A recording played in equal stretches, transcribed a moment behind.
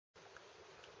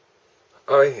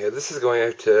Oh yeah, this is going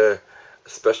out to a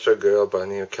special girl by the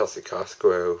name of Kelsey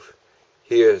Cosgrove.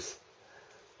 Here's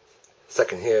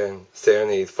second here in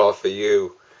Serenade, Fall For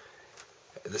You.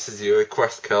 This is your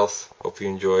request, Kels. Hope you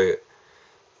enjoy it.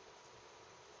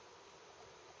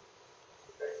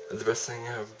 The best thing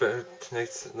about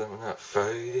tonight's that we're not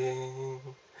fighting.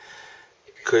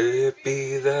 Could it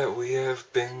be that we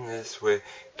have been this way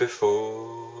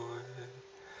before?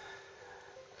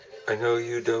 I know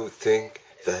you don't think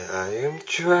that I am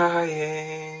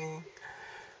trying.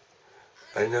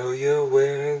 I know you're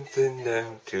wearing thin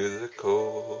down to the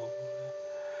core.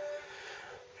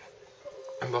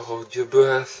 And hold your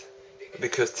breath,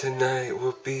 because tonight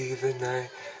will be the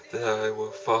night that I will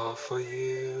fall for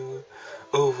you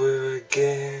over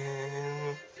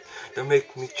again. Don't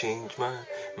make me change my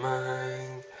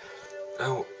mind. I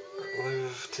won't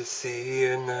live to see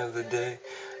another day.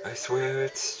 I swear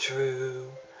it's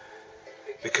true.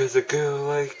 Because a girl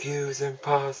like you's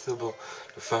impossible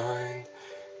to find.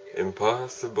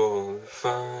 Impossible to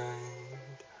find.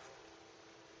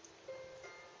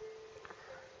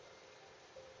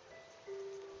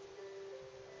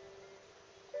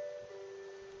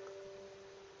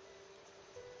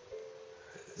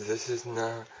 This is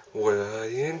not what I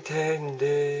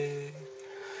intended.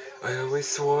 I always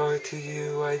swore to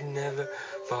you I'd never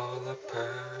fall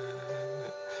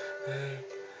apart.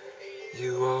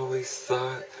 You always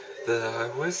thought that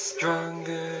I was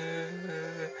stronger.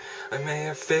 I may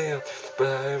have failed, but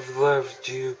I've loved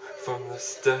you from the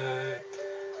start.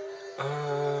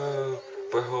 Oh,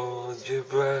 but hold your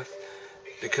breath,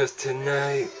 because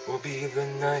tonight will be the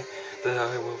night that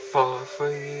I will fall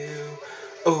for you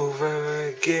over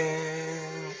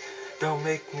again. Don't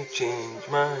make me change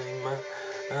my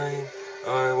mind.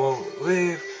 I won't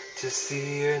live to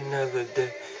see another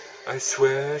day. I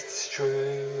swear it's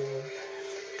true.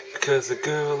 Because a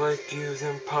girl like you's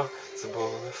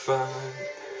impossible to find.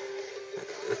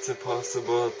 It's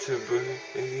impossible to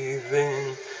breathe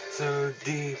in so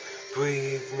deep.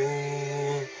 Breathe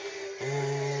me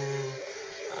in.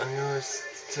 I'm yours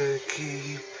to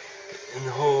keep. And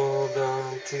hold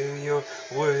on to your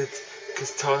words,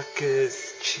 'cause talk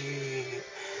is cheap.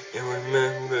 And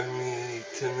remember me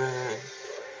tonight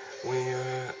when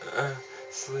you're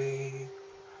asleep.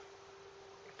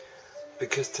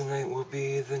 Because tonight will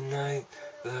be the night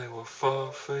that I will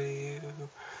fall for you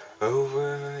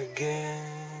over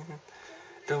again.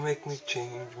 Don't make me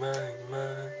change my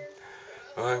mind.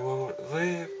 I won't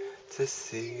live to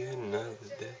see another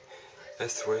day. I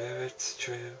swear it's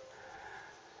true.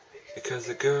 Because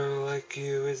a girl like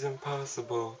you is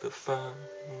impossible to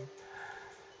find.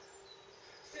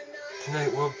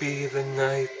 Tonight will be the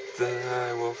night that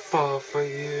I will fall for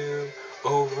you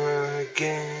over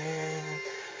again.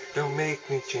 Don't make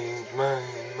me change my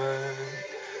mind.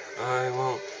 I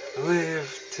won't live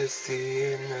to see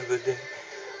another day.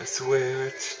 I swear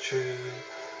it's true.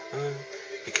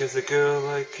 Because a girl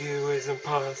like you is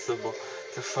impossible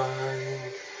to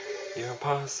find. You're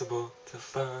impossible to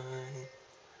find.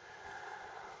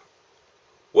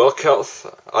 Well, Kels,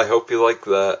 I hope you like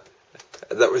that.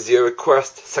 That was your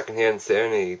request, Secondhand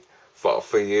Serenade, Fall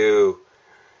For You.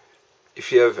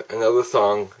 If you have another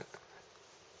song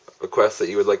request that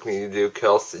you would like me to do,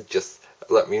 Kels, just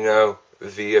let me know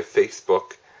via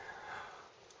Facebook.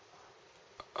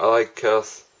 Alright,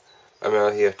 Kels, I'm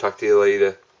out here. Talk to you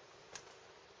later.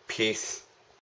 Peace.